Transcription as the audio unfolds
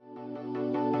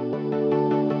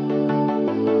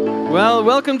Well,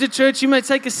 welcome to church. You may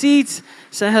take a seat,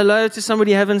 say hello to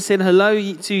somebody you haven't said hello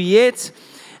to yet.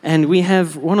 And we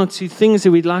have one or two things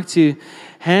that we'd like to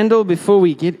handle before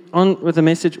we get on with the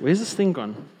message. Where's this thing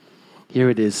gone? Here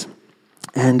it is.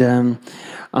 And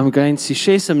I'm going to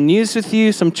share some news with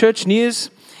you, some church news,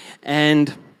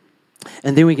 and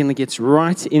then we're going to get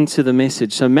right into the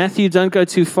message. So Matthew, don't go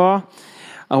too far.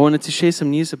 I wanted to share some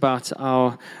news about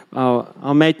our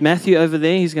mate Matthew over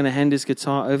there. He's going to hand his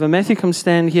guitar over. Matthew, come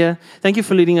stand here. Thank you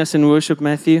for leading us in worship,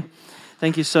 Matthew.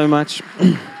 Thank you so much.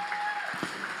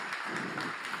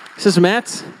 This is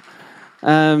Matt.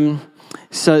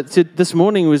 This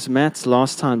morning was Matt's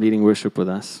last time leading worship with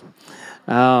us.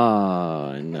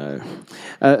 Oh, no.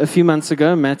 A few months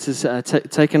ago, Matt has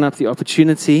taken up the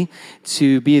opportunity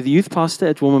to be the youth pastor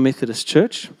at Walmer Methodist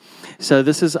Church. So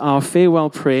this is our farewell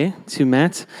prayer to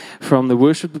Matt from the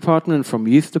worship department and from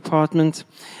youth department.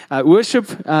 Worship,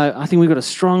 I think we've got a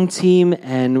strong team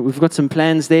and we've got some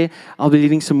plans there. I'll be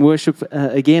leading some worship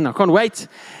again. I can't wait.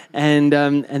 And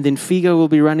then Figo will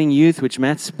be running youth, which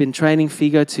Matt's been training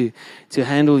Figo to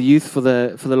handle youth for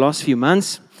the last few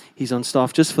months. He's on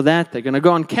staff just for that. They're going to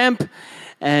go on camp,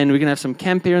 and we're going to have some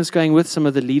camp parents going with, some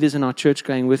of the leaders in our church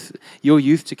going with your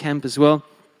youth to camp as well.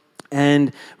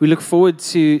 And we look forward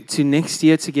to next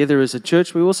year together as a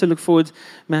church. We also look forward,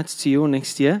 Matt, to your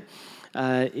next year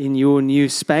in your new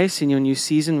space, in your new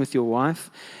season with your wife.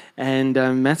 And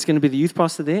Matt's going to be the youth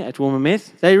pastor there at Walmer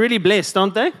Meth. They're really blessed,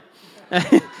 aren't they?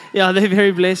 Yeah, they're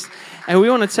very blessed. And we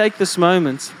want to take this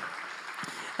moment.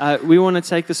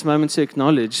 To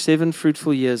acknowledge 7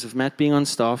 fruitful years of Matt being on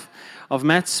staff, of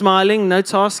Matt smiling. No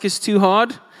task is too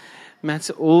hard.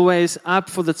 Matt's always up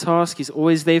for the task. He's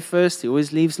always there first. He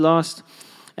always leaves last.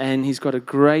 And he's got a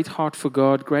great heart for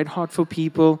God, great heart for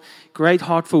people, great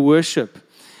heart for worship.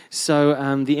 So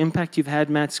the impact you've had,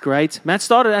 Matt's great. Matt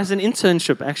started as an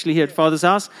internship, actually, here at Father's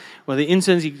House. Well, the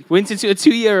interns, he went into a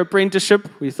 2-year apprenticeship.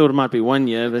 We thought it might be 1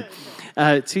 year, but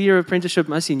 2-year apprenticeship,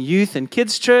 mostly in youth and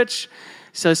kids' church.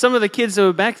 So some of the kids that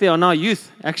were back there are now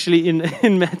youth, actually,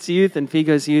 in Matt's youth and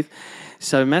Figo's youth.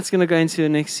 So Matt's going to go into the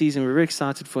next season. We're very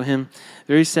excited for him.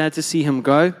 Very sad to see him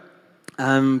go.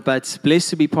 But blessed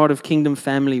to be part of Kingdom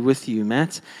family with you,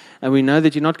 Matt. And we know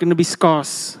that you're not going to be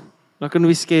scarce. Not going to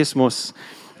be scarce, Moss.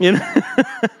 You know?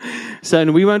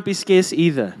 And we won't be scarce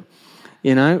either.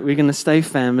 You know, we're going to stay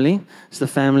family. It's the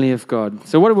family of God.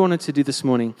 So what I wanted to do this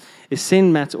morning is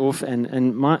send Matt off.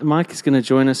 And Mike is going to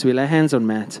join us. We lay hands on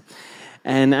Matt.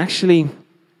 And actually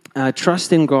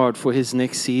trust in God for his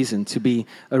next season to be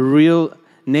a real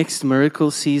next miracle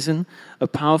season, a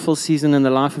powerful season in the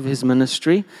life of his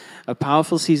ministry, a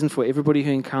powerful season for everybody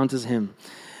who encounters him.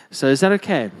 So is that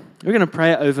okay? We're going to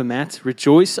pray over Matt,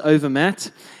 rejoice over Matt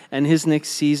and his next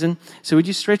season. So would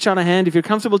you stretch out a hand? If you're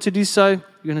comfortable to do so, you're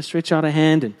going to stretch out a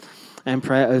hand and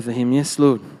pray over him. Yes,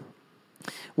 Lord.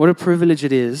 What a privilege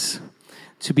it is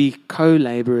to be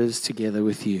co-laborers together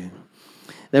with you.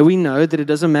 That we know that it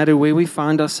doesn't matter where we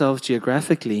find ourselves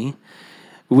geographically,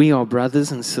 we are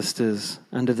brothers and sisters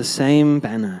under the same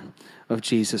banner of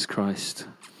Jesus Christ.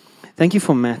 Thank you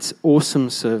for Matt's awesome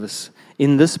service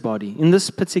in this body, in this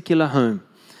particular home,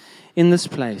 in this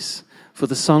place, for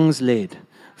the songs led,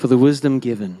 for the wisdom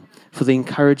given, for the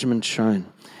encouragement shown,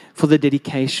 for the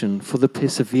dedication, for the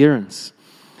perseverance.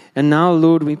 And now,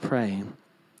 Lord, we pray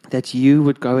that you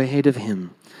would go ahead of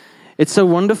him. It's so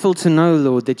wonderful to know,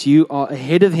 Lord, that you are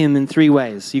ahead of him in 3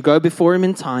 ways. You go before him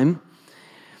in time.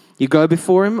 You go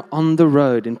before him on the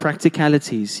road in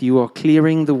practicalities. You are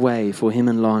clearing the way for him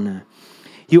and Lana.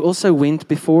 You also went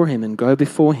before him and go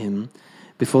before him,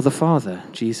 before the Father,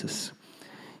 Jesus.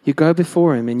 You go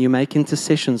before him and you make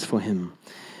intercessions for him.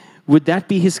 Would that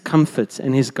be his comfort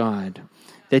and his guide,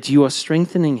 that you are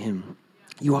strengthening him?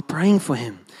 You are praying for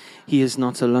him. He is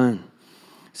not alone.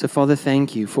 So, Father,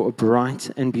 thank you for a bright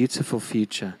and beautiful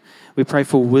future. We pray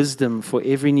for wisdom for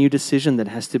every new decision that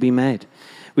has to be made.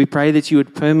 We pray that you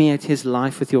would permeate his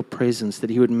life with your presence, that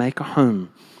he would make a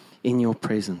home in your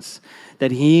presence,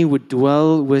 that he would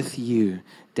dwell with you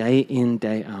day in,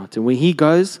 day out. And where he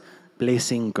goes,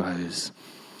 blessing goes.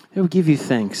 We give you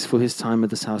thanks for his time at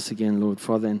this house again, Lord,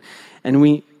 Father. And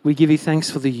we give you thanks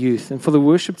for the youth and for the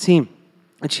worship team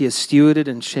that she has stewarded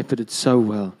and shepherded so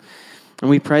well. And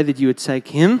we pray that you would take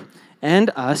him and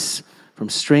us from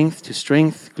strength to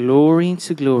strength, glory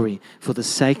to glory, for the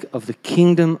sake of the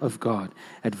kingdom of God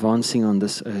advancing on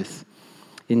this earth.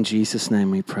 In Jesus'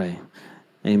 name we pray.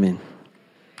 Amen.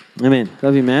 Amen.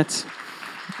 Love you, Matt.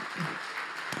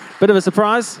 Bit of a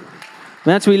surprise.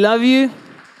 Matt, we love you.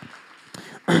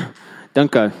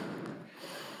 Don't go.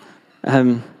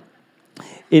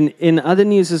 In other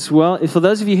news as well, for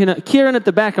those of you who know, Kieran at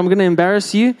the back, I'm going to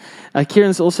embarrass you.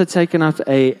 Kieran's also taken up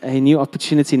a new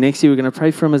opportunity next year. We're going to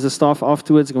pray for him as a staff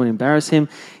afterwards. We're going to embarrass him.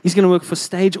 He's going to work for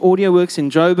Stage Audio Works in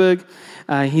Joburg.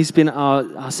 He's been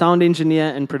our sound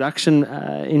engineer and production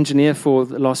engineer for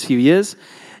the last few years,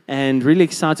 and really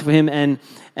excited for him.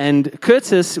 And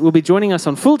Curtis will be joining us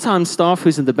on full-time staff,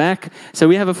 who's in the back. So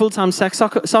we have a full-time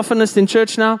saxophonist in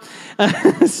church now.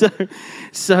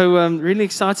 So really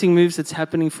exciting moves that's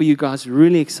happening for you guys.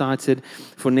 Really excited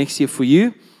for next year for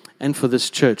you and for this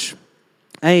church.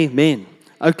 Amen.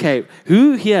 Okay,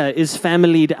 who here is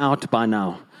familyed out by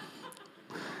now?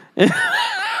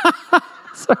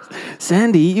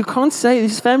 Sandy, you can't say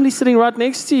his family's sitting right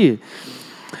next to you.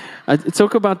 I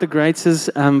talk about the greats,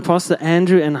 Pastor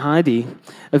Andrew and Heidi.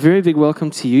 A very big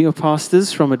welcome to you, your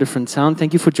pastors from a different town.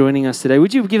 Thank you for joining us today.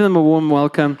 Would you give them a warm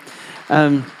welcome?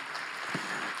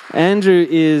 Andrew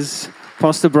is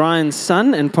Pastor Brian's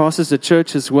son and pastors the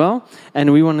church as well.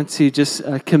 And we wanted to just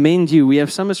commend you. We have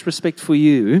so much respect for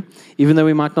you, even though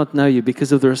we might not know you,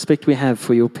 because of the respect we have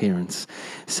for your parents.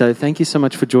 So thank you so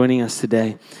much for joining us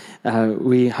today.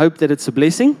 We hope that it's a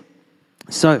blessing.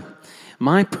 So,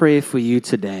 my prayer for you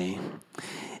today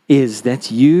is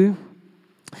that you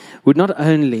would not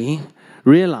only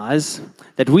realize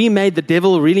that we made the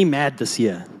devil really mad this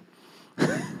year,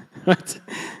 right?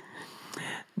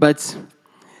 But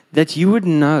that you would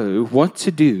know what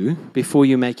to do before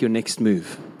you make your next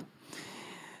move.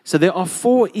 So there are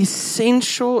 4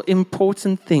 essential,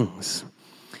 important things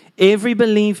every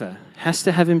believer has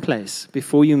to have in place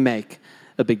before you make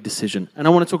a big decision. And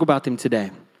I want to talk about them today.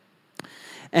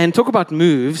 And talk about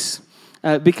moves,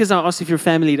 because I asked if you're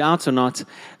familyed out or not.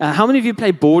 How many of you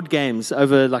play board games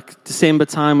over like December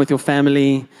time with your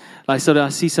family? Like, so I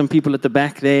see some people at the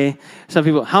back there. Some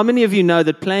people. How many of you know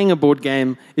that playing a board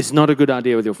game is not a good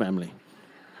idea with your family?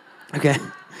 Okay.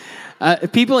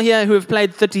 People here who have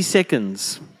played 30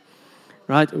 seconds,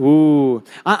 right? Ooh.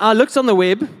 I looked on the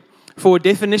web for a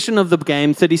definition of the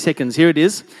game, 30 seconds. Here it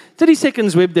is. 30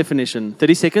 seconds web definition.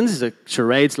 30 seconds is a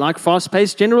charades-like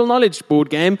fast-paced general knowledge board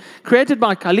game created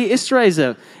by Kali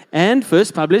Esterhazy and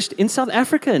first published in South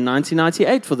Africa in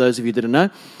 1998, for those of you who didn't know.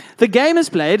 The game is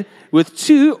played with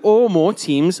 2 or more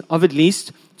teams of at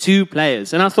least 2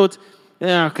 players. And I thought,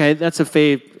 yeah, okay, that's a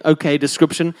fair, okay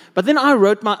description. But then I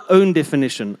wrote my own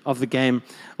definition of the game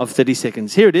of 30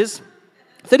 seconds. Here it is.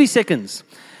 30 seconds.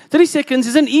 30 seconds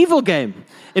is an evil game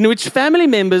in which family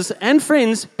members and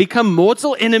friends become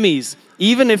mortal enemies,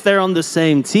 even if they're on the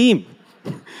same team.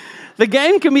 The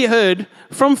game can be heard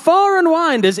from far and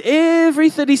wide as every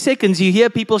 30 seconds you hear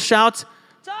people shout,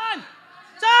 "Time!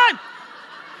 Time!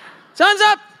 Time's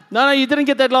up!" No, you didn't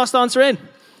get that last answer in.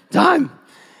 Time!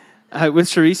 With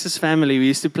Sharice's family, we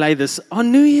used to play this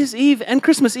on New Year's Eve and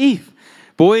Christmas Eve.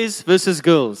 Boys versus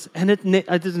girls. And it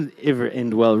didn't ever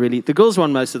end well, really. The girls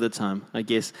won most of the time, I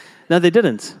guess. No, they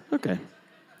didn't. Okay.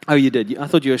 Oh, you did. I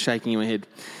thought you were shaking your head.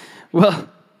 Well,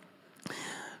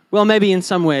 maybe in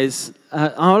some ways,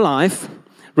 our life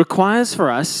requires for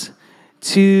us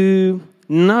to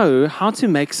know how to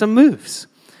make some moves.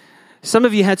 Some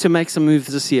of you had to make some moves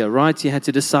this year, right? You had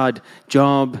to decide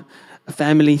job, a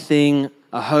family thing,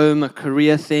 a home, a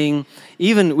career thing,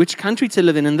 even which country to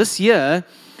live in. And this year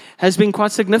has been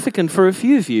quite significant for a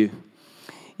few of you.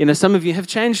 You know, some of you have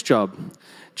changed job,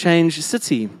 changed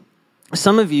city.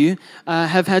 Some of you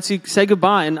have had to say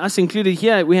goodbye, and us included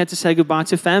here, we had to say goodbye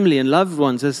to family and loved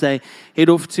ones as they head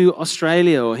off to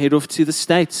Australia or head off to the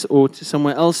States or to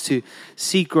somewhere else to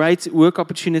seek great work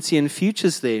opportunity and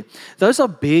futures there. Those are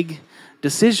big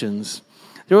decisions.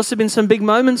 There have also been some big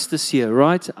moments this year,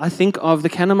 right? I think of the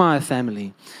Kannemeyer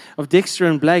family, of Dexter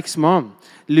and Blake's mom,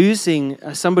 losing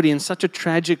somebody in such a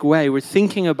tragic way. We're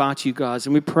thinking about you guys,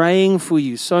 and we're praying for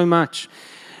you so much.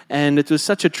 And it was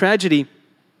such a tragedy.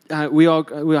 We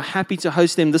are happy to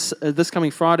host them this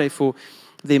coming Friday for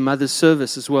their mother's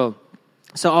service as well.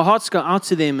 So our hearts go out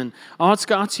to them, and our hearts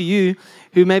go out to you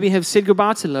who maybe have said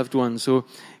goodbye to loved ones, or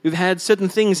who've had certain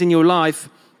things in your life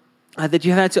that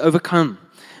you had to overcome.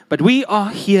 But we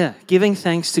are here giving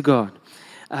thanks to God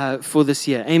for this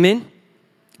year. Amen?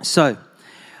 So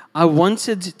I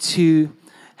wanted to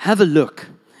have a look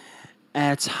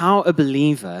at how a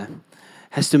believer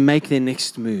has to make their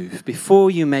next move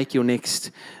before you make your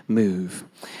next move.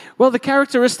 Well, the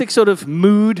characteristic sort of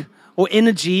mood or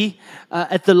energy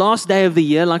at the last day of the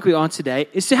year, like we are today,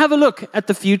 is to have a look at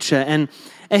the future. And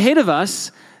ahead of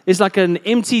us is like an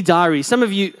empty diary. Some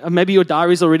of you, maybe your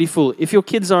diary is already full. If your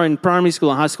kids are in primary school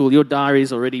or high school, your diary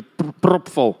is already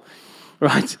full,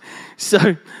 right?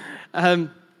 So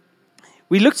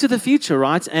we look to the future,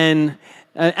 right? And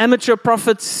Amateur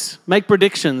prophets make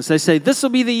predictions. They say, this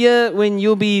will be the year when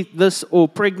you'll be this or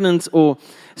pregnant or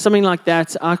something like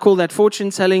that. I call that fortune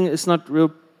telling. It's not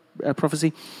real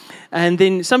prophecy. And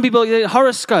then some people,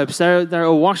 horoscopes, they're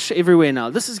awash everywhere now.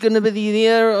 This is going to be the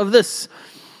year of this.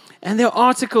 And there are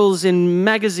articles in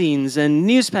magazines and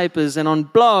newspapers and on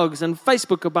blogs and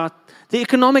Facebook about the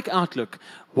economic outlook.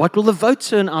 What will the vote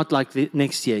turn out like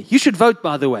next year? You should vote,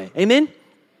 by the way. Amen?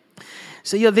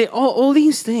 So there are all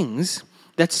these things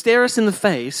that stare us in the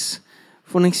face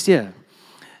for next year.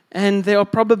 And there are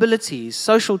probabilities,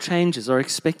 social changes are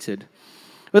expected.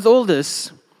 With all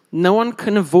this, no one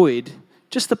can avoid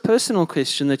just the personal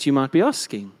question that you might be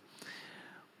asking.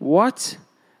 What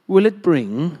will it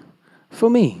bring for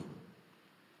me?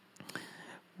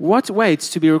 What waits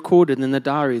to be recorded in the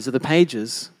diaries or the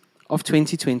pages of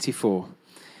 2024?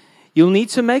 You'll need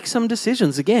to make some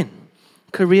decisions again.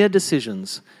 Career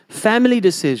decisions, family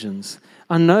decisions.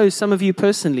 I know some of you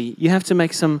personally, you have to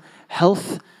make some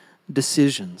health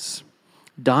decisions,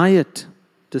 diet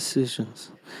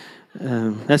decisions.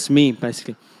 That's me,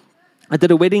 basically. I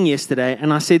did a wedding yesterday,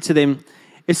 and I said to them,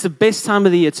 it's the best time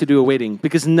of the year to do a wedding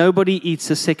because nobody eats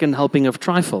a second helping of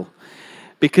trifle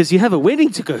because you have a wedding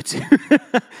to go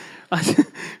to.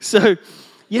 So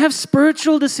you have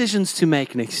spiritual decisions to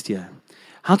make next year.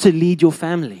 How to lead your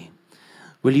family.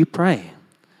 Will you pray?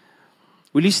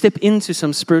 Will you step into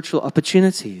some spiritual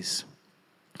opportunities?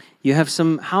 You have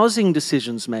some housing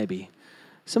decisions maybe,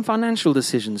 some financial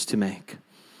decisions to make.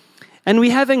 And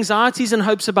we have anxieties and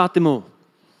hopes about them all.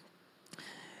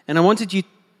 And I wanted you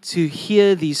to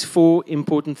hear these 4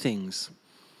 important things.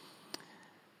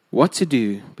 What to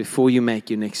do before you make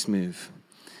your next move.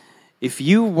 If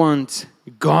you want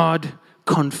God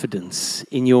confidence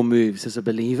in your moves as a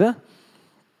believer,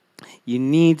 you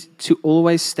need to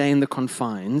always stay in the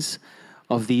confines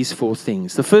of these 4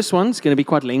 things. The first one's going to be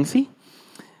quite lengthy,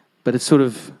 but it sort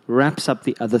of wraps up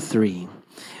the other 3.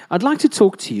 I'd like to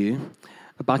talk to you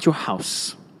about your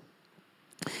house.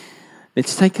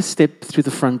 Let's take a step through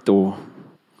the front door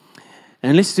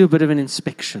and let's do a bit of an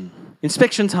inspection.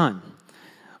 Inspection time.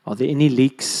 Are there any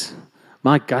leaks?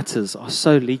 My gutters are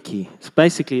so leaky. It's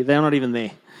basically, they're not even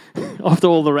there after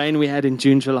all the rain we had in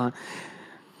June, July.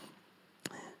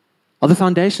 Are the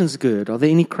foundations good? Are there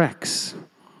any cracks?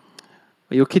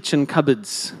 Are your kitchen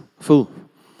cupboards full?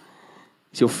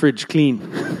 Is your fridge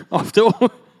clean? After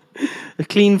all, a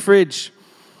clean fridge.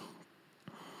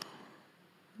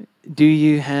 Do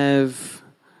you have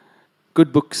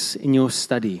good books in your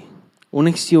study or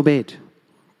next to your bed,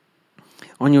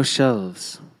 on your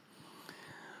shelves?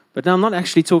 But now I'm not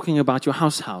actually talking about your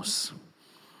house,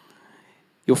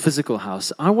 your physical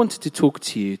house. I wanted to talk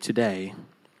to you today,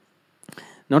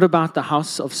 not about the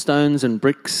house of stones and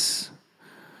bricks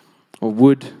or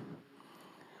wood,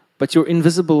 but your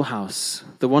invisible house,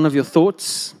 the one of your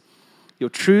thoughts, your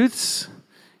truths,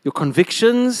 your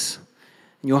convictions,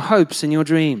 your hopes and your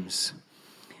dreams.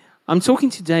 I'm talking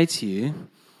today to you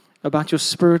about your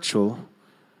spiritual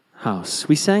house.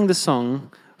 We sang the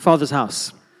song, Father's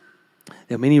House.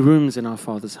 There are many rooms in our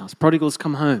Father's house. Prodigals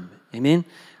come home. Amen?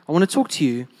 I want to talk to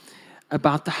you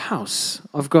about the house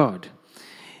of God.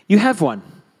 You have one.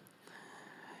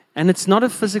 And it's not a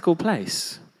physical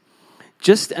place.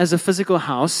 Just as a physical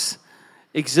house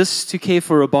exists to care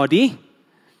for a body,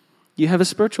 you have a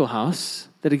spiritual house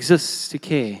that exists to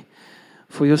care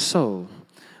for your soul,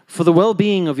 for the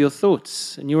well-being of your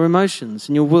thoughts and your emotions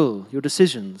and your will, your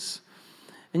decisions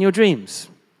and your dreams.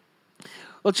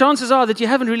 Well, chances are that you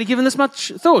haven't really given this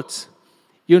much thought.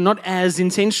 You're not as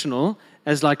intentional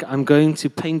as like, I'm going to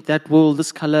paint that wall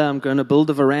this color, I'm going to build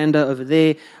a veranda over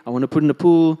there, I want to put in a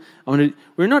pool.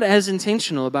 We're not as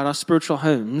intentional about our spiritual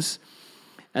homes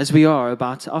as we are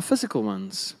about our physical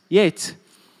ones. Yet,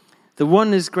 the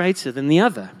one is greater than the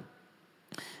other.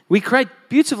 We create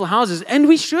beautiful houses, and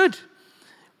we should.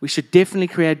 We should definitely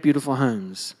create beautiful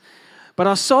homes. But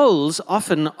our souls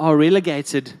often are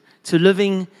relegated to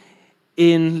living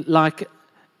in like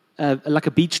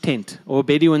a beach tent or a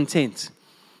Bedouin tent.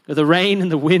 Where the rain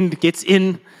and the wind gets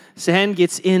in, sand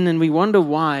gets in, and we wonder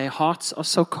why hearts are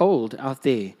so cold out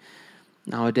there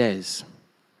nowadays.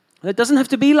 It doesn't have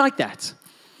to be like that.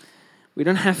 We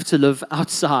don't have to live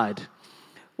outside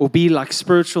or be like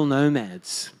spiritual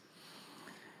nomads.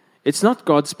 It's not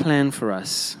God's plan for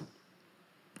us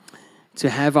to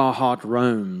have our heart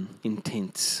roam in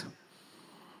tents.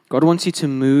 God wants you to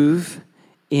move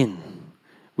in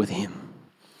with Him,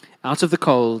 out of the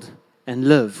cold, and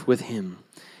live with Him.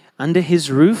 Under His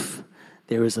roof,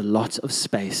 there is a lot of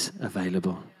space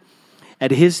available.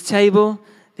 At His table,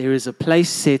 there is a place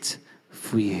set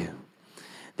for you.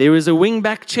 There is a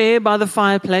wingback chair by the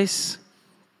fireplace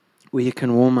where you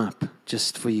can warm up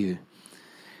just for you.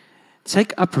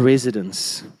 Take up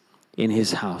residence in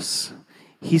his house.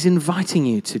 He's inviting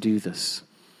you to do this.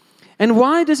 And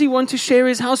why does he want to share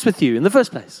his house with you in the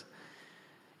first place?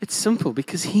 It's simple,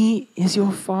 because he is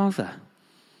your Father.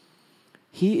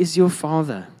 He is your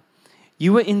Father.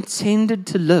 You were intended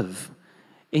to live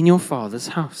in your Father's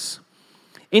house.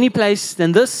 Any place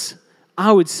than this,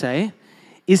 I would say,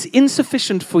 is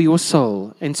insufficient for your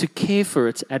soul and to care for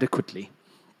it adequately.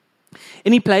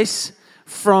 Any place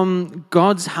from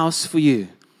God's house for you,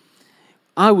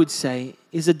 I would say,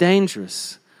 is a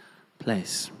dangerous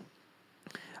place.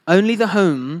 Only the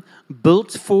home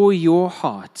built for your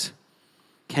heart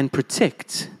can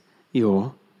protect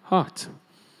your heart.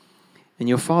 And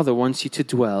your Father wants you to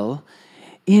dwell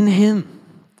in him.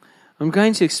 I'm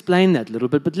going to explain that a little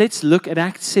bit, but let's look at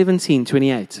Acts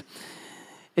 17:28.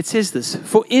 It says this: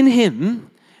 "For in him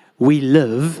we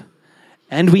live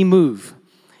and we move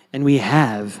and we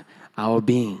have our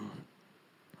being."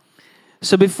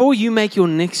 So before you make your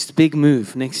next big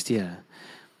move next year,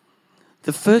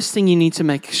 the first thing you need to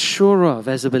make sure of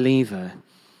as a believer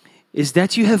is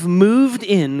that you have moved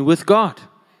in with God.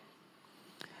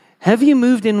 Have you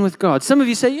moved in with God? Some of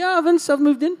you say, "Yeah, Vince, I've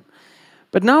moved in."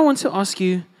 But now I want to ask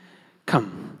you,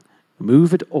 come,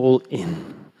 move it all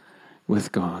in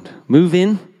with God. Move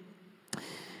in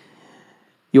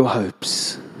your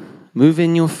hopes. Move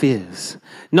in your fears.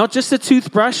 Not just a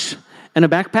toothbrush and a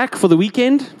backpack for the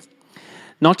weekend.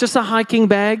 Not just a hiking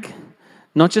bag.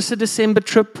 Not just a December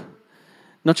trip.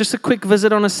 Not just a quick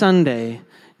visit on a Sunday.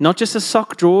 Not just a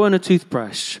sock drawer and a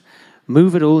toothbrush.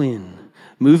 Move it all in.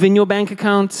 Move in your bank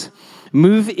account.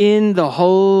 Move in the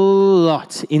whole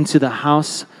lot into the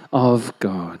house of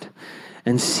God.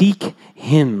 And seek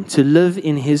him to live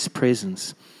in his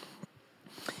presence.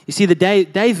 You see,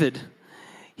 David,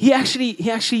 he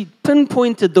actually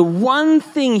pinpointed the one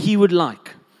thing he would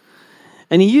like.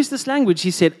 And he used this language.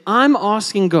 He said, I'm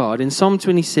asking God, in Psalm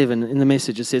 27 in the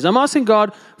Message, it says, I'm asking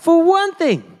God for one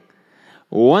thing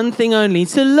only,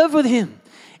 to live with him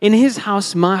in his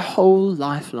house my whole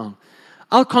life long.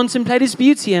 I'll contemplate his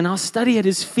beauty and I'll study at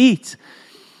his feet.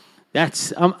 That's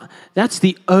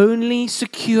the only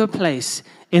secure place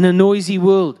in a noisy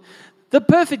world. The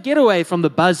perfect getaway from the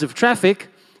buzz of traffic.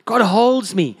 God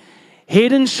holds me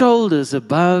head and shoulders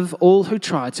above all who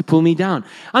try to pull me down.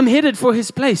 I'm headed for his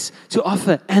place to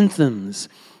offer anthems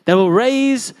that will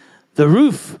raise the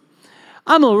roof.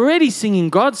 I'm already singing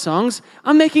God songs.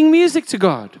 I'm making music to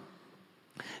God.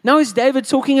 Now, is David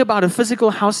talking about a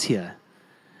physical house here?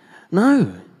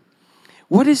 No.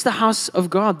 What is the house of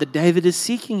God that David is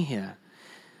seeking here?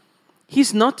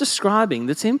 He's not describing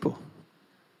the temple.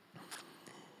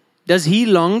 Does he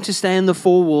long to stay in the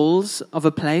four walls of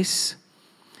a place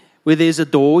where there's a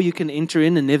door you can enter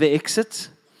in and never exit?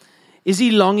 Is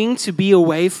he longing to be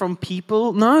away from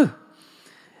people? No.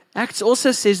 Acts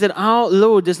also says that our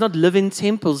Lord does not live in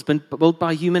temples built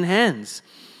by human hands.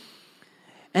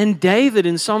 And David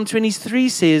in Psalm 23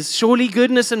 says, surely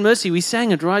goodness and mercy, we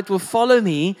sang it, right, will follow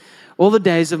me all the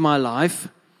days of my life,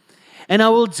 and I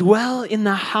will dwell in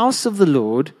the house of the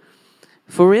Lord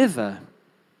forever.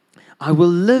 I will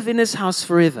live in his house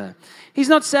forever. He's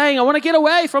not saying, I want to get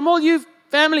away from all you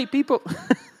family people.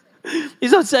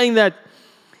 He's not saying that.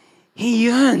 He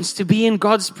yearns to be in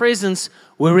God's presence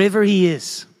wherever he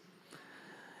is.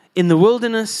 In the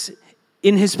wilderness,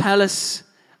 in his palace,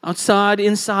 outside,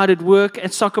 inside, at work,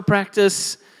 at soccer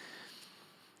practice,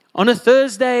 on a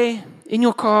Thursday, in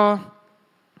your car.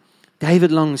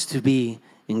 David longs to be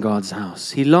in God's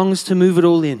house. He longs to move it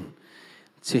all in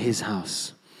to his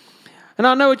house. And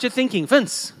I know what you're thinking,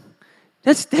 Vince,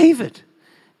 that's David.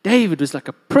 David was like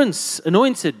a prince,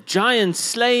 anointed, giant,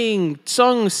 slaying,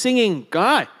 song singing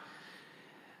guy.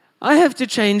 I have to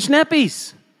change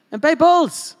nappies and pay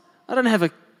bills. I don't have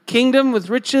a kingdom with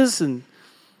riches and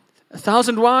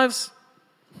 1,000 wives.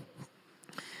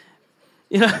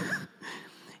 You know,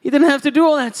 he didn't have to do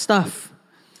all that stuff.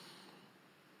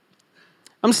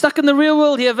 I'm stuck in the real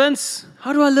world here, Vince.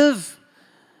 How do I live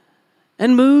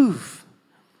and move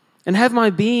and have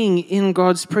my being in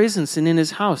God's presence and in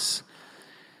his house?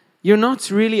 You're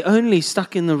not really only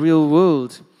stuck in the real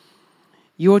world.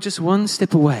 You're just one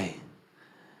step away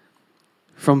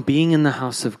from being in the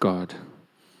house of God,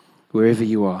 wherever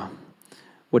you are.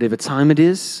 Whatever time it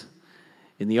is,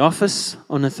 in the office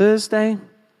on a Thursday,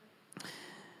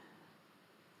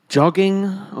 jogging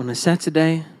on a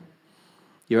Saturday,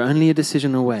 you're only a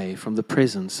decision away from the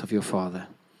presence of your Father.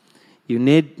 You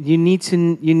need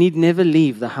never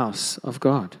leave the house of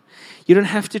God. You don't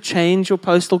have to change your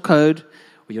postal code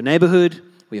or your neighborhood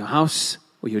or your house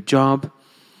or your job,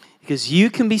 because you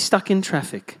can be stuck in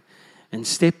traffic and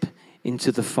step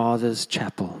into the Father's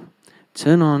chapel.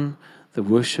 Turn on the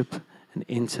worship and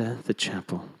enter the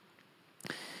chapel.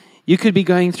 You could be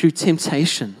going through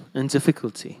temptation and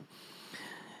difficulty.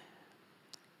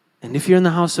 And if you're in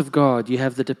the house of God, you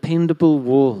have the dependable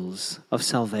walls of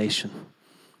salvation,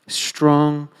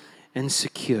 strong and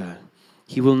secure.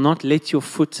 He will not let your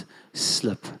foot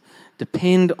slip.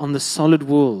 Depend on the solid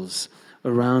walls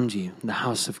around you in the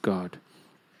house of God.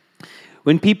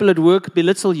 When people at work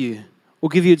belittle you or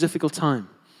give you a difficult time,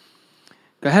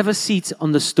 go have a seat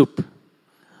on the stoep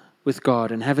with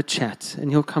God and have a chat,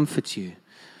 and He'll comfort you.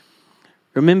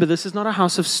 Remember, this is not a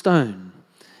house of stone.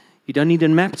 You don't need a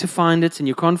map to find it, and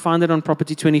you can't find it on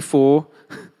Property 24.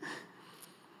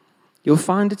 You'll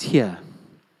find it here.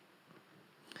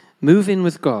 Move in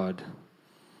with God.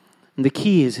 And the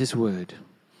key is His Word.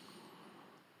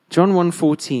 John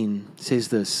 1:14 says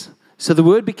this, "So the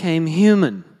Word became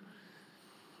human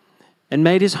and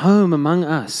made His home among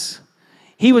us.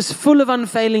 He was full of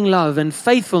unfailing love and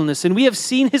faithfulness, and we have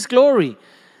seen His glory,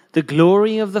 the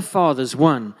glory of the Father's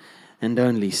one and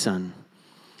only Son."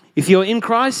 If you're in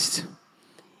Christ,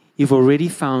 you've already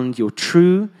found your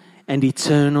true and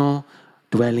eternal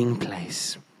dwelling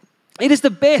place. It is the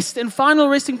best and final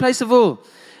resting place of all.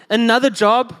 Another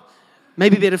job may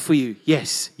be better for you.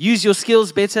 Yes. Use your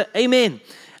skills better. Amen.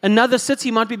 Another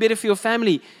city might be better for your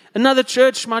family. Another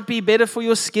church might be better for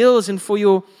your skills and for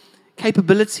your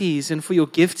capabilities and for your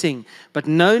gifting. But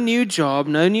no new job,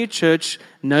 no new church,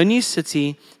 no new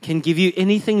city can give you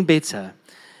anything better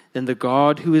than the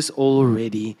God who is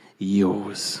already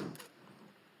yours.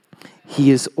 He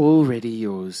is already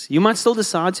yours. You might still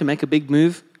decide to make a big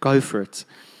move. Go for it.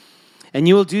 And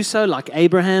you will do so like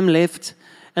Abraham left,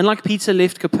 and like Peter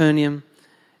left Capernaum,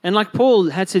 and like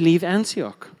Paul had to leave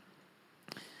Antioch.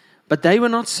 But they were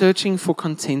not searching for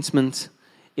contentment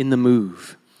in the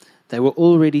move. They were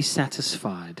already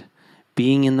satisfied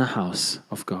being in the house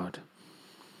of God.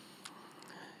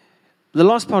 The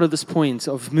last part of this point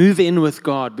of move in with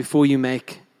God before you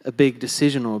make a big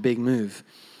decision or a big move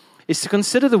is to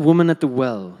consider the woman at the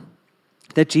well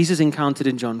that Jesus encountered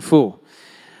in John 4.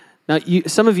 Now,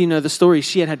 some of you know the story.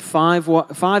 She had five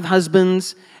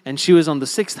husbands, and she was on the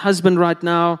sixth husband right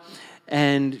now,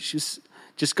 and she was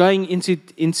just going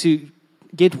into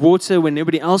get water when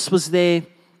everybody else was there.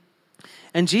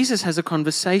 And Jesus has a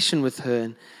conversation with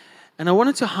her, and I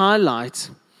wanted to highlight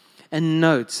and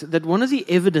note that one of the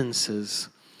evidences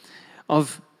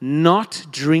of not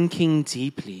drinking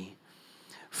deeply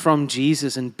from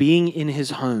Jesus and being in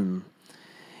His home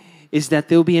is that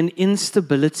there'll be an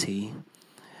instability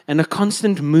and a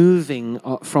constant moving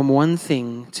from one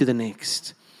thing to the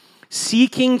next,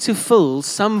 seeking to fill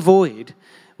some void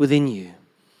within you.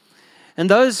 And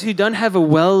those who don't have a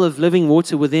well of living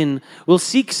water within will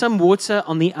seek some water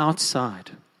on the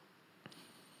outside.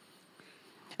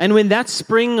 And when that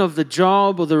spring of the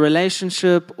job or the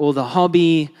relationship or the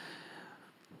hobby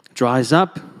dries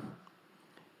up,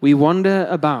 we wander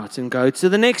about and go to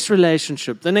the next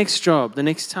relationship, the next job, the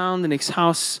next town, the next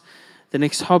house, the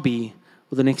next hobby,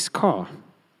 or the next car.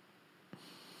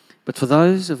 But for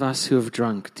those of us who have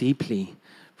drunk deeply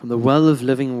from the well of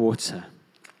living water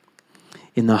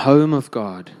in the home of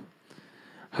God,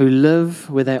 who live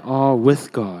where they are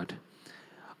with God,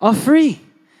 are free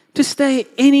to stay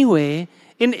anywhere,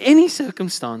 in any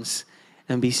circumstance,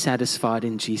 and be satisfied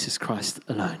in Jesus Christ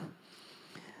alone.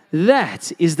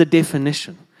 That is the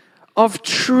definition of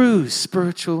true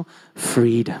spiritual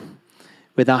freedom.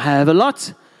 Whether I have a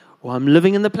lot, or I'm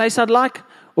living in the place I'd like,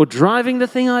 or driving the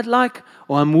thing I'd like,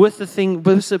 or I'm with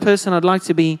the person I'd like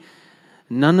to be,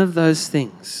 none of those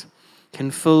things can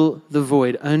fill the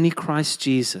void. Only Christ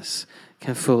Jesus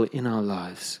can fill in our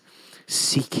lives.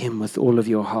 Seek Him with all of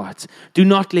your heart. Do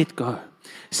not let go.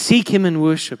 Seek Him in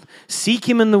worship. Seek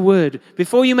Him in the Word.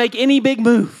 Before you make any big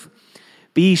move,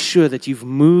 be sure that you've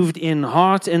moved in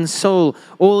heart and soul,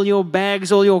 all your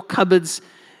bags, all your cupboards,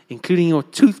 including your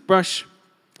toothbrush,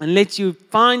 and let you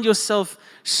find yourself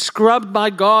scrubbed by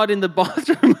God in the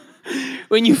bathroom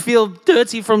when you feel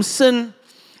dirty from sin.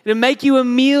 It'll make you a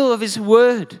meal of His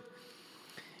Word.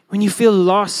 When you feel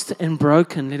lost and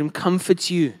broken, let Him comfort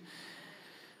you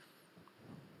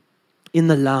in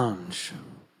the lounge.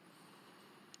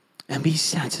 And be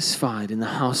satisfied in the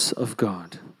house of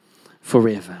God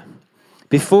forever.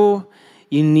 Before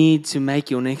you need to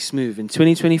make your next move in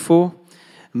 2024,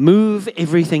 move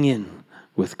everything in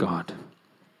with God.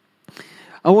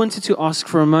 I wanted to ask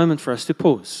for a moment for us to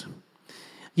pause.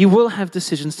 You will have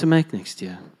decisions to make next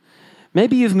year.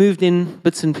 Maybe you've moved in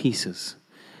bits and pieces.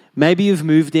 Maybe you've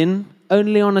moved in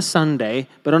only on a Sunday,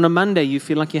 but on a Monday you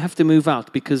feel like you have to move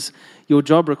out because your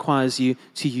job requires you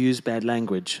to use bad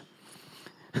language.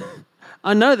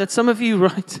 I know that some of you,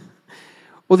 right,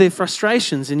 or their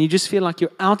frustrations, and you just feel like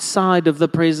you're outside of the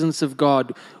presence of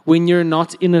God when you're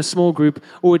not in a small group,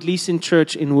 or at least in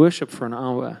church in worship for an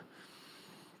hour.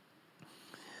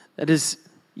 That is,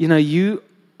 you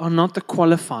are not the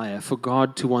qualifier for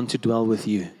God to want to dwell with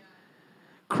you.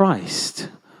 Christ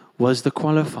was the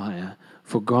qualifier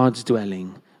for God's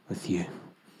dwelling with you.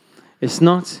 It's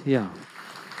not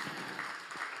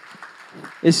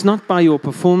by your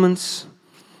performance,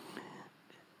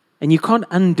 and you can't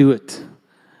undo it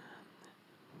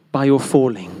by your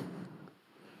falling.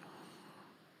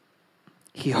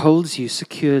 He holds you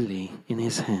securely in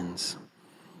His hands.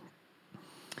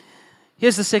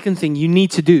 Here's the second thing you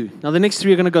need to do. Now, the next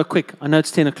three are going to go quick. I know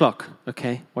it's 10 o'clock.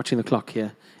 Okay, watching the clock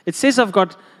here. It says I've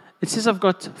got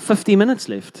 50 minutes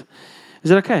left. Is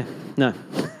that okay? No.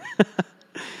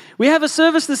 We have a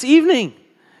service this evening.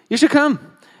 You should come.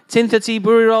 10:30,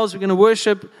 brewery rolls. We're going to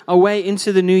worship our way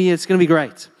into the new year. It's going to be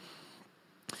great.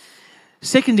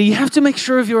 Secondly, you have to make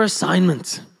sure of your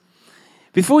assignment.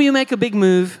 Before you make a big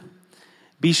move,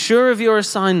 be sure of your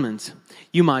assignment.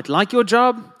 You might like your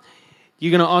job.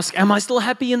 You're going to ask, am I still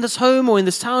happy in this home or in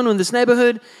this town or in this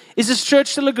neighborhood? Is this church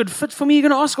still a good fit for me? You're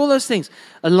going to ask all those things.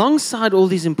 Alongside all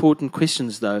these important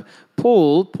questions, though,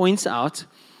 Paul points out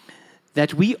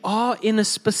that we are in a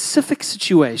specific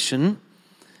situation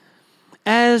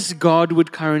as God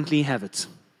would currently have it.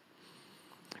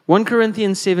 1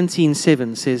 Corinthians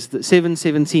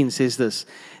 7:17 says this,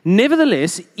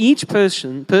 nevertheless, each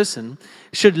person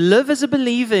should live as a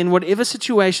believer in whatever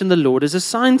situation the Lord has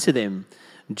assigned to them,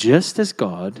 just as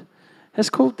God has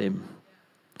called them.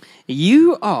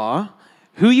 You are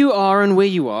who you are and where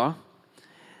you are,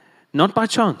 not by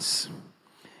chance,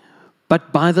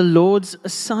 but by the Lord's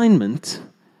assignment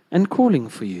and calling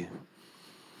for you.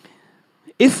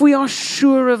 If we are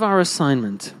sure of our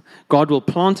assignment, God will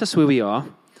plant us where we are,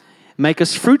 make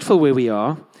us fruitful where we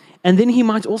are, and then He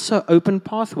might also open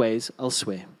pathways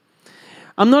elsewhere.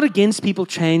 I'm not against people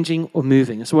changing or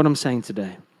moving. That's what I'm saying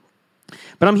today.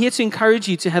 But I'm here to encourage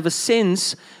you to have a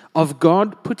sense of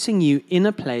God putting you in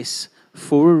a place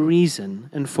for a reason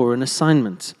and for an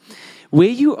assignment. Where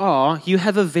you are, you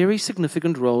have a very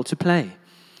significant role to play.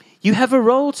 You have a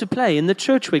role to play in the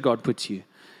church where God puts you.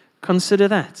 Consider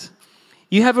that.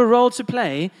 You have a role to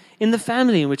play in the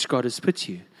family in which God has put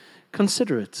you.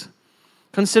 Consider it.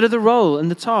 Consider the role and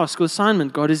the task or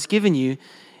assignment God has given you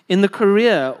in the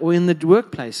career or in the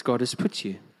workplace God has put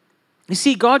you. You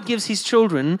see, God gives His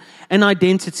children an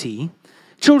identity,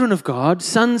 children of God,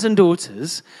 sons and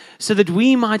daughters, so that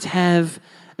we might have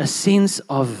a sense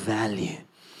of value.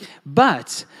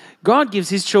 But God gives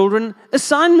His children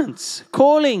assignments,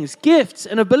 callings, gifts,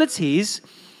 and abilities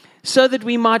so that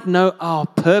we might know our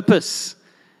purpose.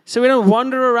 So we don't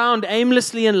wander around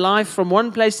aimlessly in life from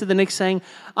one place to the next saying,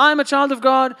 I'm a child of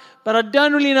God, but I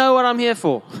don't really know what I'm here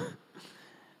for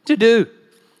to do.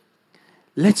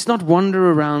 Let's not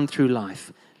wander around through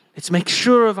life. Let's make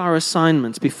sure of our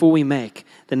assignments before we make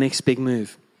the next big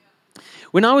move.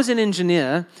 When I was an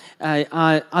engineer,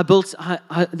 I built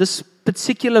this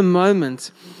particular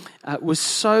moment was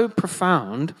so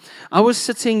profound. I was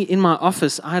sitting in my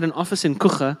office. I had an office in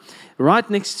Kucha, right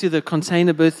next to the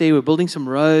container berth there. We're building some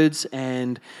roads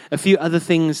and a few other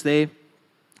things there.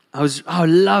 I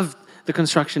loved the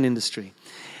construction industry.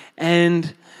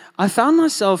 And I found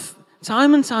myself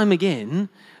time and time again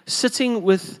sitting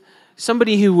with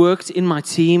somebody who worked in my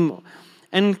team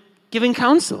and giving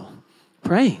counsel,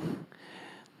 praying,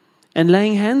 and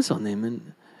laying hands on them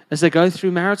and as they go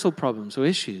through marital problems or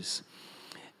issues,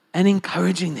 and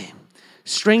encouraging them,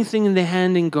 strengthening their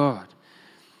hand in God,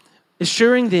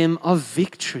 assuring them of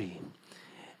victory.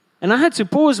 And I had to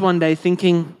pause one day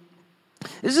thinking,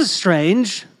 this is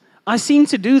strange. I seem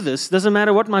to do this, doesn't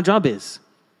matter what my job is.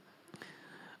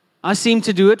 I seemed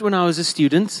to do it when I was a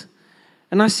student,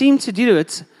 and I seemed to do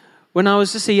it when I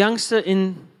was just a youngster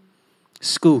in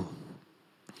school.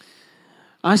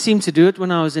 I seemed to do it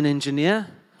when I was an engineer.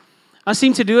 I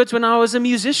seemed to do it when I was a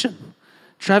musician,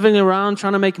 traveling around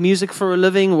trying to make music for a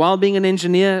living while being an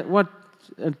engineer. What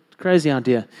a crazy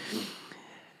idea.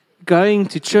 Going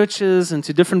to churches and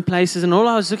to different places, and all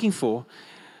I was looking for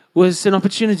was an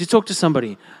opportunity to talk to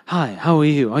somebody. Hi, how are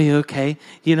you? Are you okay?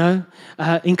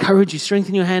 Encourage you,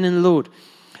 strengthen your hand in the Lord.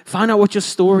 Find out what your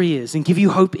story is and give you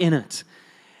hope in it.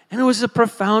 And it was a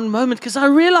profound moment because I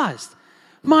realized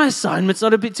my assignment's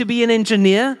not to be an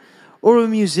engineer or a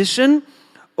musician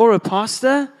or a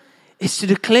pastor. It's to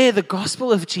declare the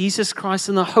gospel of Jesus Christ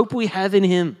and the hope we have in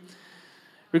Him,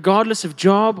 regardless of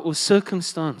job or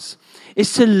circumstance.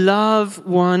 It's to love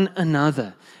one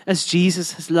another as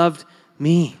Jesus has loved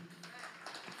me.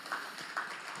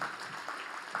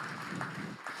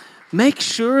 Make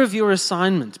sure of your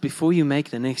assignment before you make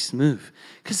the next move.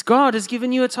 Because God has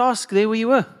given you a task there where you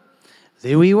were.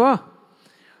 There where you are.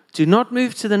 Do not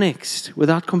move to the next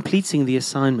without completing the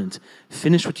assignment.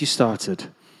 Finish what you started.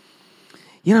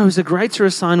 You know, it was a greater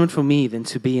assignment for me than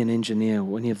to be an engineer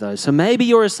or any of those. So maybe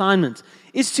your assignment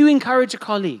is to encourage a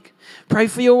colleague. Pray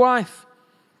for your wife.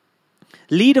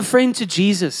 Lead a friend to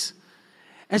Jesus.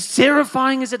 As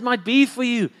terrifying as it might be for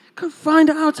you, go find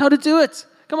out how to do it.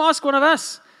 Come ask one of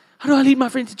us. How do I lead my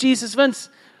friend to Jesus, Vince?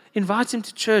 Invite him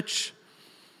to church.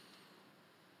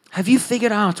 Have you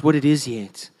figured out what it is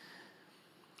yet?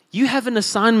 You have an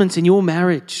assignment in your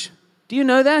marriage. Do you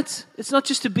know that? It's not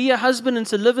just to be a husband and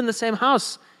to live in the same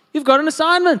house. You've got an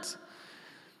assignment.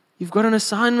 You've got an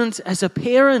assignment as a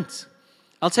parent.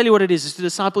 I'll tell you what it is. It's to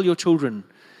disciple your children.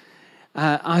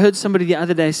 I heard somebody the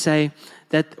other day say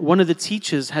that one of the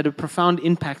teachers had a profound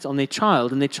impact on their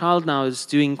child, and their child now is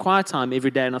doing quiet time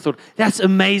every day. And I thought, that's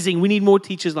amazing. We need more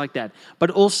teachers like that. But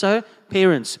also,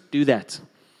 parents, do that.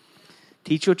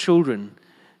 Teach your children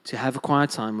to have a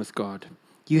quiet time with God.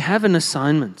 You have an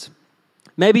assignment.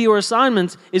 Maybe your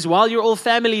assignment is, while you're all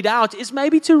familyed out, is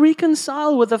maybe to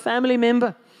reconcile with a family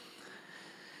member.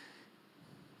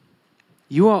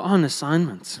 You are on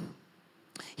assignment.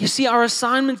 You see, our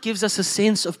assignment gives us a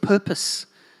sense of purpose.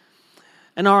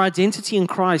 And our identity in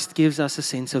Christ gives us a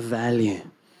sense of value.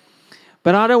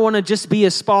 But I don't want to just be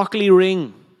a sparkly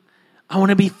ring. I want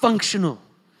to be functional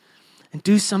and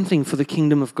do something for the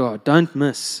kingdom of God. Don't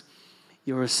miss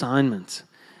your assignment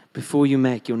before you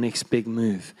make your next big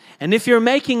move. And if you're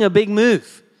making a big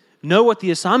move, know what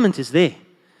the assignment is there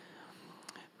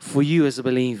for you as a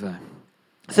believer.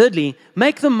 Thirdly,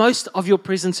 make the most of your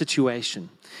present situation.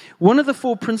 One of the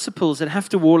 4 principles that have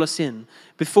to wall us in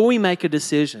before we make a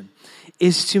decision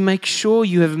is to make sure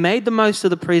you have made the most of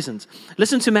the present.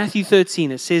 Listen to Matthew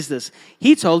 13. It says this.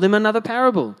 He told them another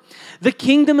parable. The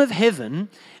kingdom of heaven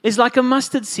is like a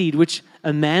mustard seed which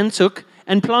a man took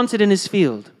and planted in his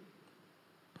field.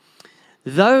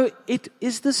 Though it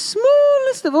is the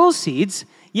smallest of all seeds,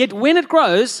 yet when it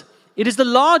grows, it is the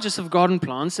largest of garden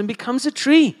plants and becomes a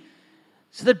tree,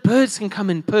 so that birds can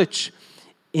come and perch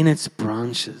in its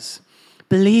branches.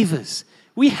 Believers,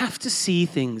 we have to see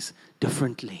things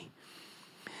differently.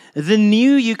 The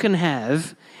new you can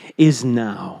have is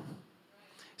now.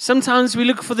 Sometimes we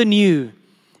look for the new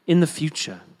in the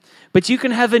future, but you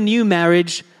can have a new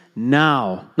marriage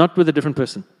now, not with a different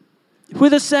person,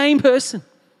 with the same person.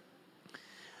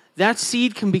 That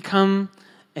seed can become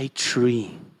a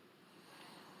tree.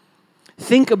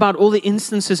 Think about all the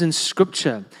instances in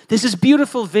Scripture. There's this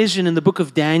beautiful vision in the book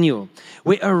of Daniel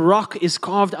where a rock is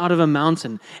carved out of a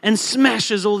mountain and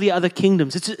smashes all the other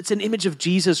kingdoms. It's an image of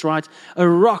Jesus, right? A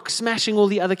rock smashing all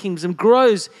the other kingdoms and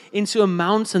grows into a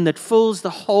mountain that fills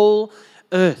the whole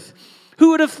earth.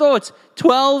 Who would have thought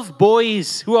 12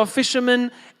 boys who are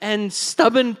fishermen and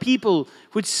stubborn people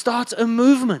would start a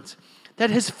movement that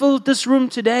has filled this room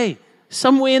today,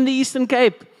 somewhere in the Eastern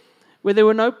Cape, where there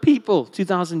were no people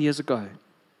 2,000 years ago?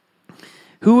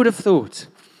 Who would have thought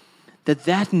that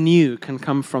that new can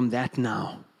come from that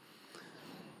now?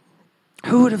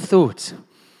 Who would have thought?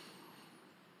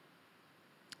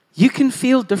 You can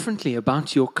feel differently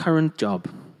about your current job,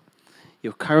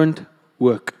 your current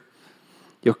work,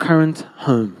 your current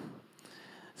home.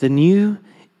 The new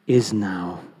is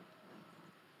now.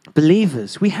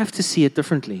 Believers, we have to see it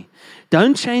differently.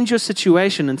 Don't change your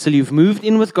situation until you've moved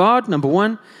in with God, number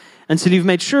one, until you've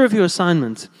made sure of your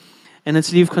assignment, and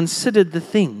until you've considered the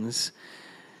things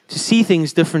to see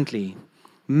things differently,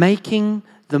 making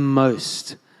the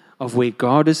most of where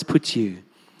God has put you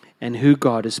and who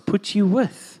God has put you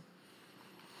with.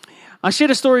 I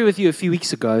shared a story with you a few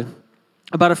weeks ago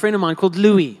about a friend of mine called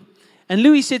Louis. And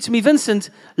Louis said to me, Vincent,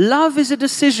 love is a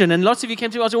decision. And lots of you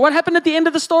came to me and said, what happened at the end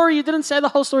of the story? You didn't say the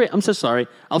whole story. I'm so sorry.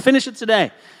 I'll finish it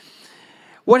today.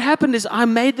 What happened is I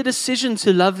made the decision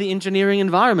to love the engineering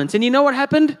environment. And you know what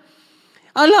happened?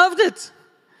 I loved it.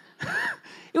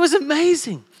 It was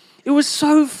amazing. It was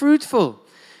so fruitful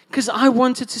because I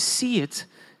wanted to see it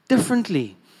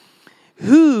differently.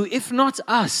 Who, if not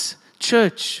us,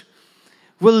 church,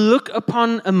 will look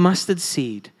upon a mustard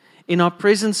seed in our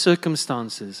present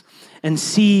circumstances and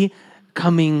see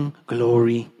coming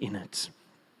glory in it?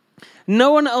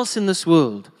 No one else in this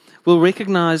world will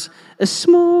recognize a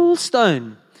small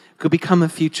stone could become a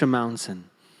future mountain.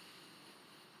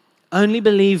 Only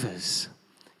believers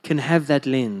can have that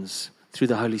lens through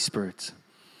the Holy Spirit.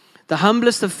 The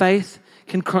humblest of faith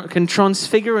can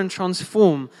transfigure and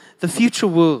transform the future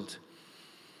world,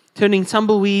 turning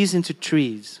tumbleweeds into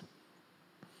trees.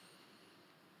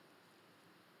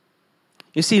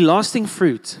 You see, lasting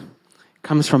fruit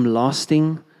comes from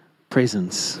lasting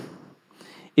presence.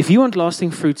 If you want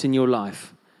lasting fruit in your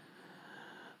life,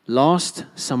 last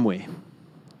somewhere.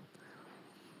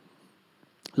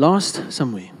 Last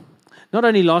somewhere. Not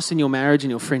only last in your marriage and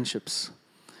your friendships.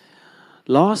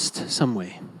 Last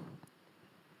somewhere.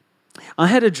 I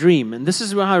had a dream, and this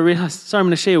is where I realized, sorry, I'm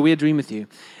going to share a weird dream with you.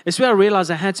 It's where I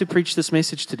realized I had to preach this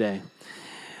message today.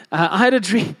 I had a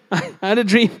dream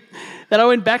that I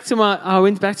went back to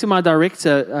my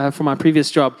director for my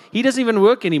previous job. He doesn't even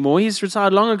work anymore. He's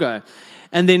retired long ago.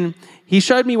 And then he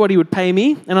showed me what he would pay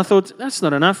me, and I thought, that's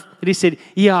not enough. And he said,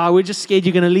 yeah, we're just scared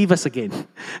you're going to leave us again.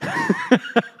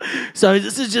 So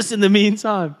this is just in the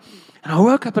meantime. And I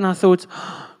woke up and I thought,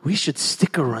 we should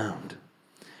stick around.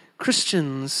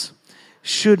 Christians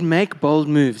should make bold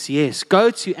moves, yes. Go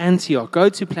to Antioch, go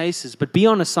to places, but be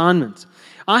on assignment.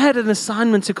 I had an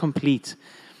assignment to complete.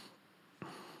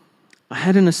 I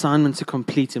had an assignment to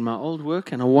complete in my old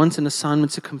work, and I want an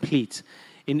assignment to complete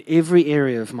in every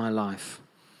area of my life.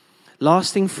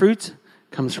 Lasting fruit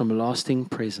comes from a lasting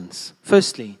presence.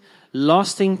 Firstly,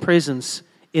 lasting presence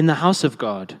in the house of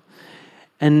God,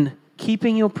 and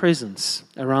keeping your presence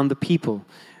around the people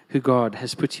who God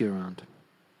has put you around.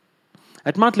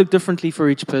 It might look differently for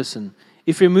each person.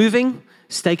 If you're moving,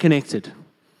 stay connected.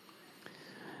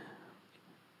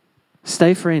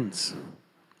 Stay friends.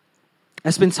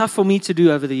 It's been tough for me to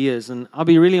do over the years, and I'll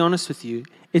be really honest with you.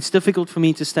 It's difficult for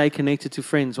me to stay connected to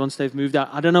friends once they've moved out.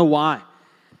 I don't know why.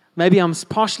 Maybe I'm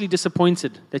partially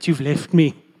disappointed that you've left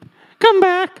me. Come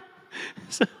back.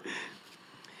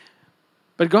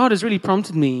 But God has really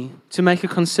prompted me to make a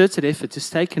concerted effort to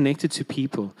stay connected to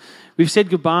people. We've said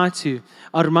goodbye to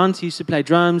Armand, who used to play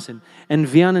drums, and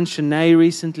Vian and Shanae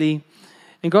recently.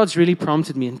 And God's really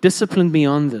prompted me and disciplined me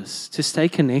on this, to stay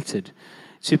connected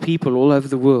to people all over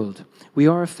the world. We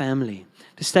are a family.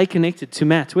 To stay connected to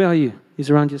Matt. Where are you? He's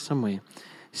around here somewhere.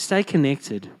 Stay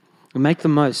connected and make the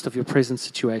most of your present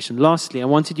situation. Lastly, I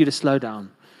wanted you to slow down.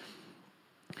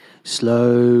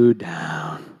 Slow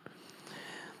down.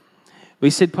 We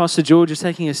said Pastor George is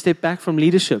taking a step back from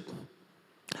leadership.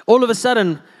 All of a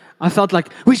sudden, I felt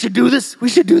like, we should do this, we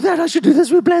should do that, I should do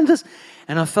this, we planned this.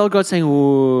 And I felt God saying,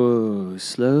 whoa,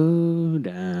 slow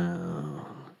down.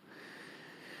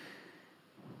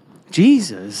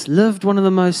 Jesus lived one of the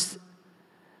most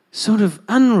sort of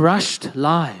unrushed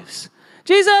lives.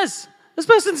 Jesus, this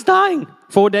person's dying.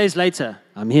 4 days later,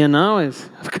 I'm here now,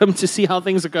 I've come to see how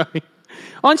things are going.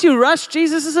 Aren't you rushed?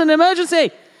 Jesus is an emergency.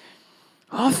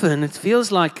 Often it feels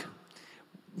like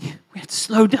we have to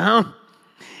slow down.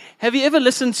 Have you ever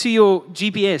listened to your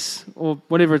GPS or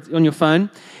whatever on your phone,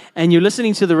 and you're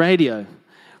listening to the radio?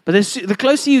 But the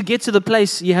closer you get to the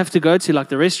place you have to go to, like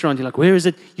the restaurant, you're like, where is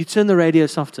it? You turn the radio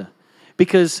softer.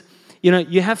 Because,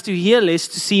 you have to hear less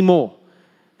to see more.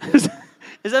 Does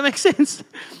that make sense?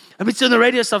 I mean, turn the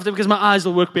radio softer because my eyes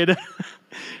will work better.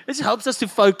 It helps us to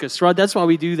focus, right? That's why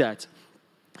we do that.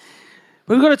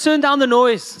 But we've got to turn down the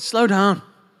noise. Slow down.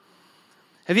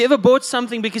 Have you ever bought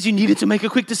something because you needed to make a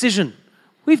quick decision?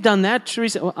 We've done that,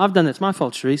 Sharice. Well, I've done that. It's my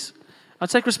fault, Sharice. I'll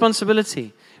take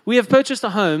responsibility. We have purchased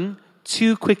a home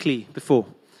too quickly before.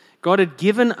 God had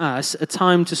given us a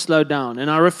time to slow down, and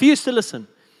I refused to listen.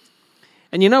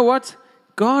 And you know what?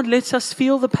 God lets us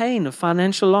feel the pain of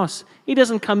financial loss. He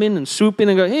doesn't come in and swoop in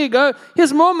and go, here you go,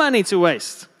 here's more money to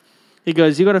waste. He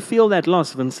goes, you've got to feel that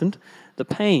loss, Vincent. The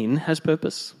pain has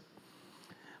purpose.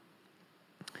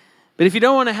 But if you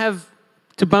don't want to have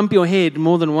to bump your head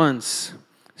more than once,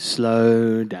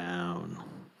 slow down.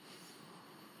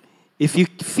 If you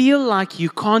feel like you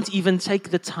can't even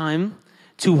take the time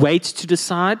to wait to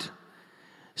decide,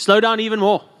 slow down even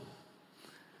more.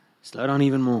 Slow down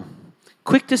even more.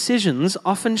 Quick decisions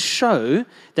often show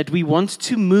that we want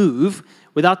to move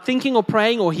without thinking or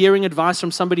praying or hearing advice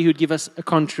from somebody who'd give us a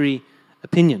contrary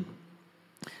opinion.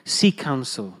 Seek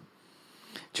counsel.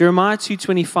 Jeremiah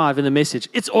 2:25 in the Message.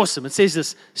 It's awesome. It says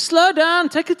this, slow down,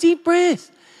 take a deep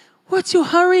breath. What's your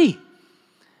hurry?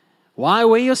 Why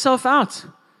wear yourself out?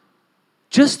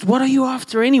 Just what are you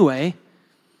after anyway?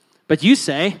 But you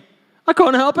say, I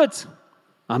can't help it.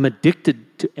 I'm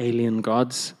addicted to alien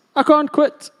gods. I can't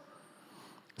quit.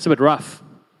 It's a bit rough.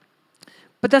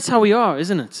 But that's how we are,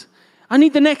 isn't it? I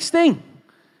need the next thing.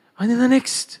 I need the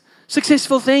next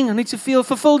successful thing. I need to feel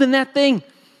fulfilled in that thing.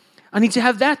 I need to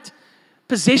have that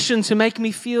possession to make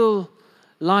me feel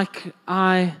like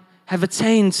I have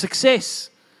attained success.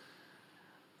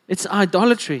 It's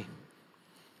idolatry.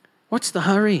 What's the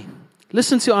hurry?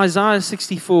 Listen to Isaiah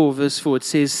 64, verse 4. It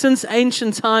says, since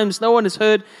ancient times, no one has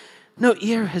heard, no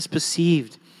ear has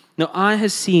perceived, no eye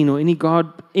has seen, or any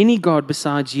God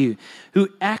besides you, who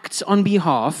acts on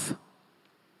behalf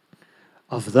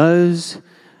of those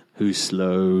who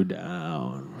slow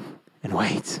down and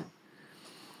wait.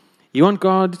 You want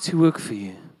God to work for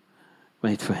you?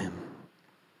 Wait for Him.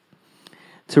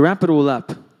 To wrap it all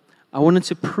up, I wanted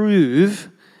to prove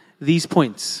these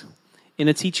points in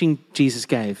a teaching Jesus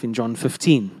gave in John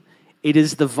 15. It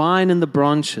is the vine and the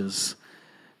branches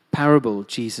parable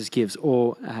Jesus gives,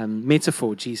 or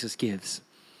metaphor Jesus gives.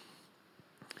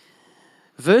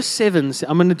 Verse 7,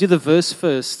 I'm going to do the verse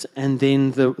first and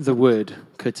then the word.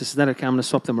 Curtis, is that okay? I'm going to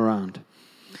swap them around.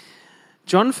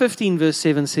 John 15 verse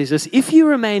 7 says this: if you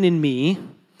remain in me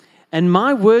and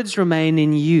my words remain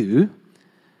in you,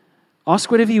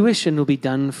 ask whatever you wish and it will be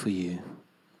done for you.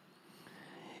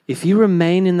 If you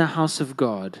remain in the house of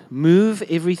God, move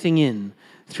everything in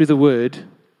through the word,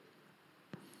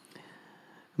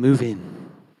 move in.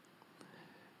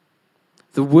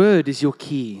 The word is your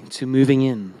key to moving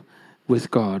in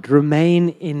with God. Remain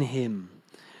in Him.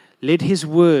 Let His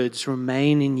words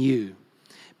remain in you.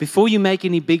 Before you make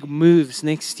any big moves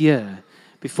next year,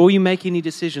 before you make any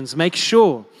decisions, make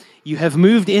sure you have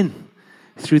moved in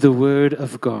through the word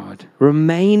of God.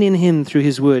 Remain in Him through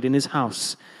His word, in His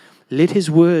house. Let His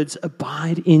words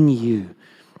abide in you.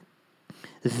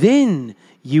 Then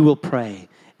you will pray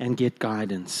and get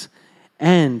guidance,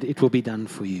 and it will be done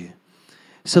for you.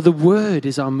 So the word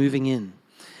is our moving in.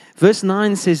 Verse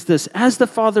 9 says this: as the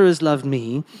Father has loved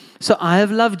me, so I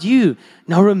have loved you.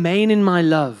 Now remain in my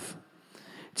love.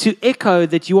 To echo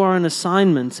that you are an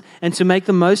assignment and to make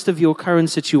the most of your current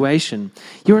situation,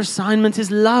 your assignment is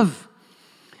love.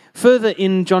 Further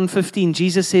in John 15,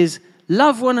 Jesus says,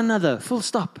 love one another, full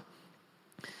stop.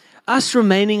 Us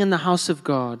remaining in the house of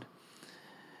God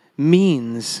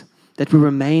means that we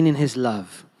remain in His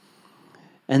love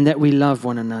and that we love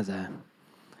one another.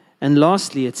 And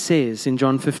lastly, it says in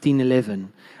John 15:11,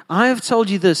 I have told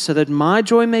you this so that my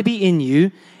joy may be in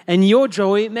you and your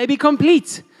joy may be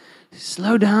complete.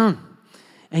 Slow down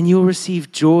and you'll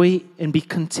receive joy and be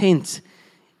content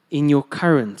in your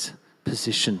current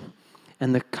position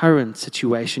and the current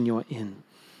situation you're in.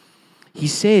 He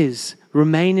says,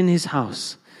 remain in His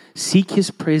house, seek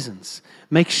His presence,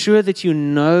 make sure that you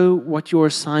know what your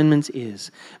assignment is.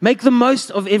 Make the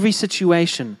most of every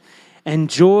situation, and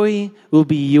joy will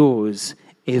be yours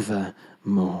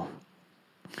evermore.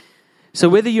 So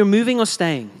whether you're moving or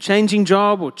staying, changing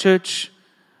job or church,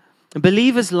 a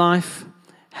believer's life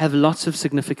have lots of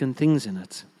significant things in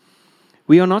it.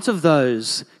 We are not of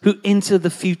those who enter the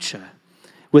future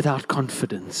without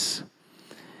confidence.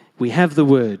 We have the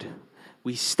word,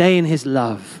 we stay in His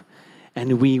love,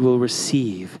 and we will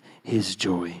receive His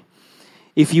joy.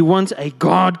 If you want a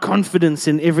God confidence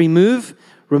in every move,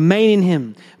 remain in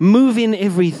Him. Move in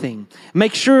everything.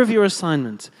 Make sure of your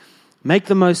assignment. Make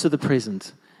the most of the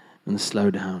present and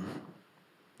slow down.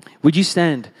 Would you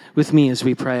stand with me as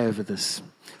we pray over this?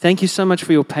 Thank you so much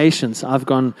for your patience. I've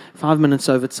gone 5 minutes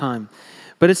over time.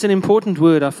 But it's an important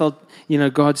word I felt,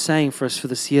 God saying for us for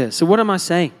this year. So what am I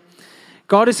saying?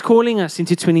 God is calling us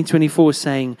into 2024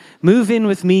 saying, move in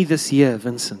with me this year,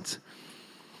 Vincent.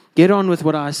 Get on with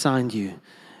what I assigned you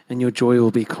and your joy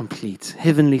will be complete.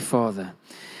 Heavenly Father,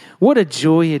 what a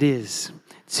joy it is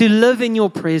to live in your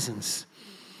presence.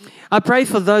 I pray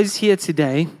for those here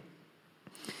today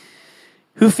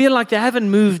who feel like they haven't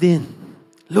moved in.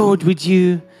 Lord, would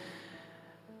you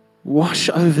wash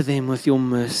over them with your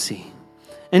mercy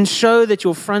and show that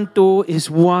your front door is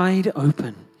wide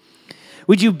open.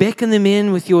 Would you beckon them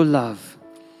in with your love,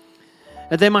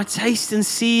 that they might taste and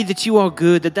see that you are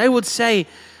good, that they would say,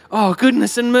 oh,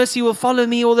 goodness and mercy will follow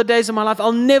me all the days of my life.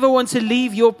 I'll never want to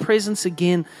leave your presence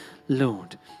again,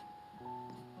 Lord.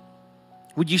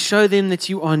 Would you show them that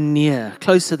you are near,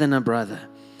 closer than a brother?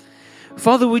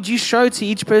 Father, would you show to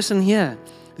each person here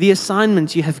the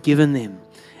assignment you have given them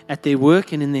at their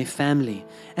work and in their family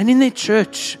and in their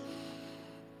church?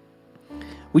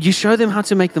 Would you show them how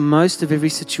to make the most of every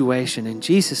situation in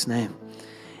Jesus' name?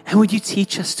 And would you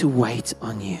teach us to wait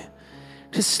on you,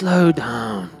 to slow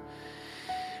down,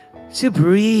 to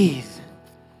breathe,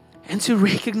 and to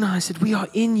recognize that we are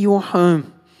in your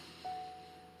home.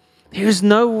 There is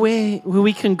nowhere where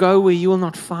we can go where you will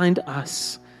not find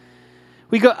us.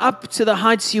 We go up to the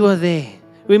heights, you are there.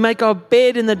 We make our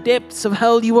bed in the depths of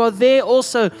hell, you are there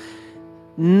also.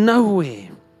 Nowhere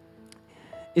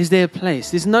is there a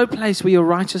place. There's no place where your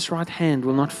righteous right hand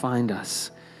will not find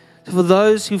us. So for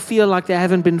those who feel like they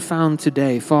haven't been found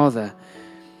today, Father,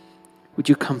 would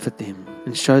you comfort them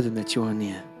and show them that you are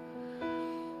near?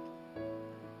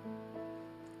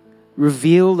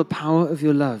 Reveal the power of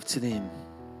your love to them.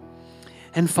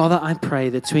 And Father, I pray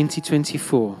that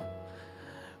 2024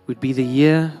 would be the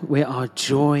year where our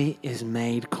joy is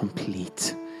made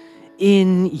complete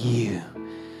in you.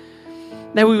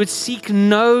 that we would seek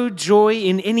no joy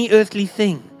in any earthly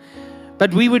thing,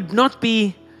 but we would not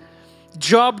be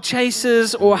job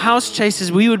chasers or house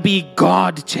chasers. We would be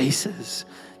God chasers,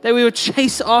 that we would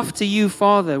chase after you,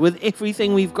 Father, with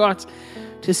everything we've got,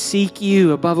 to seek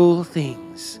you above all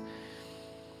things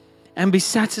and be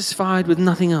satisfied with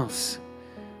nothing else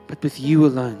but with you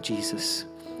alone, Jesus.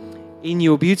 In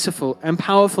your beautiful and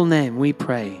powerful name we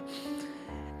pray.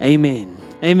 Amen.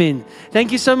 Amen.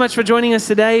 Thank you so much for joining us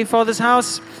today, Father's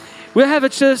House. We'll have a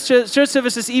church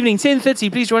service this evening,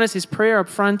 10:30. Please join us. There's prayer up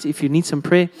front if you need some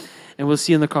prayer. And we'll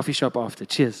see you in the coffee shop after.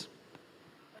 Cheers.